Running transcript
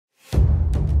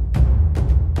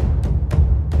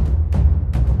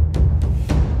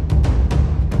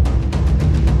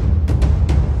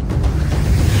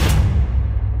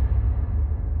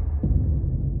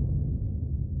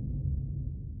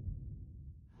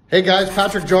Hey guys,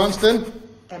 Patrick Johnston.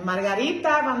 And Margarita,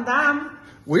 Vandamme.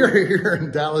 We are here in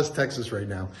Dallas, Texas right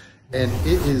now. And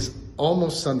it is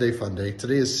almost Sunday Fun Day.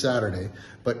 Today is Saturday.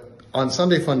 But on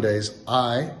Sunday Fun Days,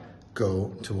 I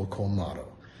go to a Colmado.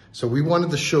 So we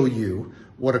wanted to show you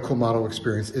what a Colmado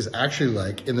experience is actually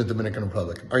like in the Dominican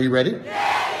Republic. Are you ready?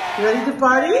 Yeah. You ready to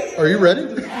party? Are you ready?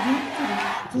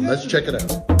 Let's check it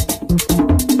out.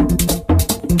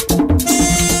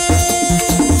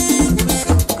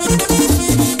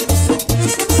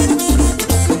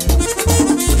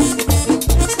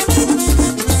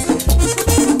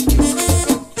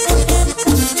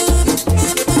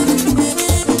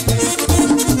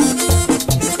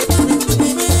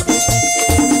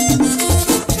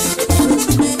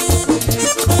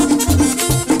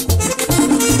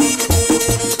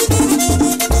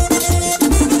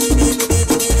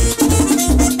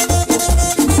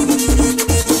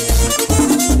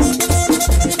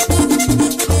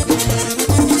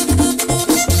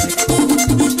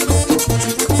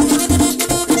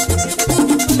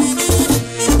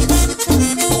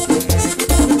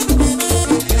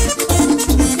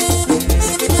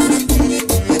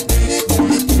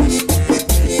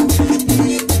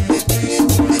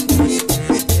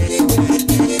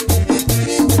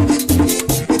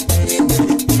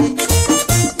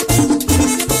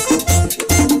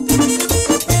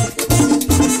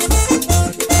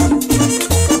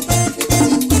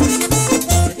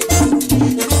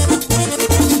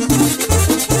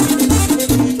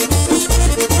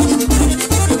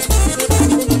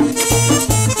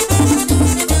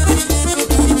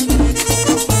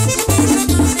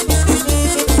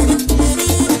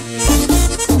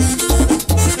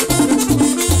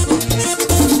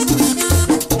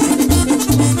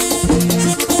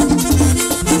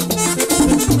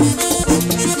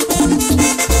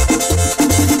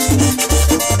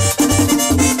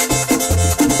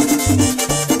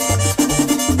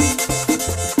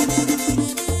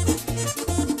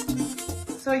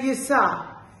 So you saw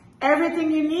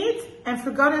everything you need and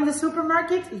forgot in the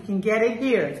supermarket, you can get it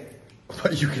here.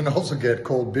 But you can also get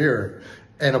cold beer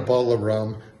and a bottle of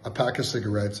rum, a pack of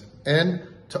cigarettes, and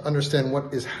to understand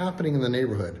what is happening in the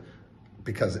neighborhood,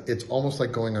 because it's almost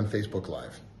like going on Facebook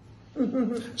Live.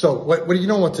 So what do you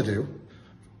know what to do?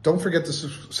 Don't forget to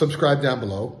subscribe down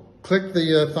below. Click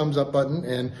the thumbs up button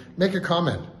and make a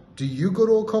comment. Do you go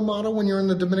to a Colmado when you're in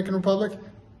the Dominican Republic?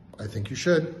 I think you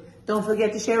should. Don't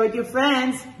forget to share with your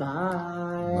friends.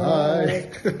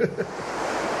 Bye. Bye.